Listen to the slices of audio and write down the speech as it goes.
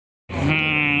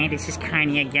Hey, this is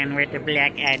Carney again with the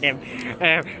Black Adam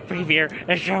preview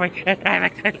showing. Oh my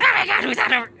god, who's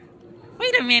that over?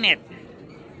 Wait a minute.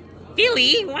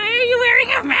 Billy, why are you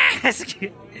wearing a mask?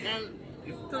 Well,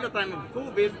 it's still the time of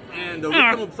COVID, and the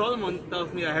wisdom of Solomon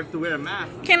tells me I have to wear a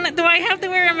mask. Do I have to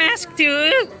wear a mask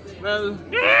too? Well,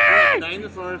 you're a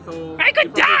dinosaur, so... I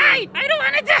could die! I don't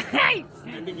want to die!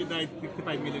 I think you died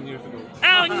 65 million years ago.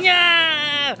 Oh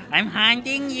no! I'm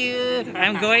hunting you.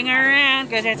 I'm going around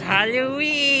because it's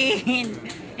Halloween.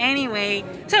 Anyway,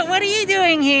 so what are you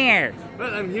doing here?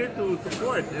 Well, I'm here to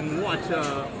support and watch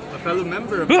a fellow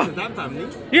member of the Shazam family.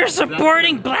 You're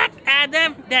supporting Black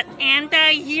Adam, that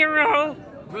anti-hero?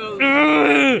 Well,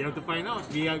 you have to find out.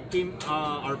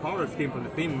 Our powers came from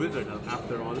the same wizard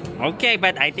after all. Okay,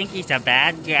 but I think he's a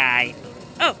bad guy.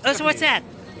 Oh, so what's that?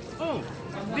 Oh,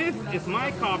 this is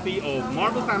my copy of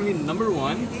Marvel Family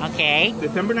 #1. Okay.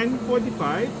 December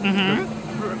 1945.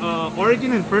 The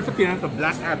origin and first appearance of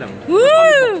Black Adam.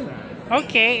 Woo!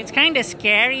 Okay, it's kind of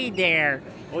scary there.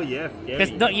 Oh yes,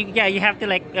 Because you have to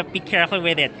like be careful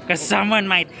with it, because someone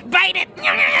might bite it.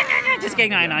 Just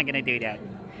kidding, I'm not gonna do that.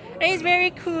 It's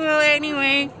very cool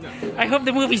anyway. I hope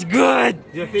the movie's good.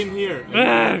 Yeah, same here.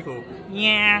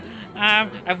 Yeah,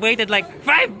 I've waited like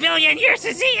 5 billion years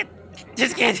to see it.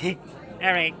 Just kidding.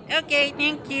 All right, okay,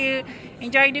 thank you.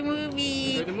 Enjoy the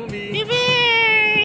movie. Enjoy the movie.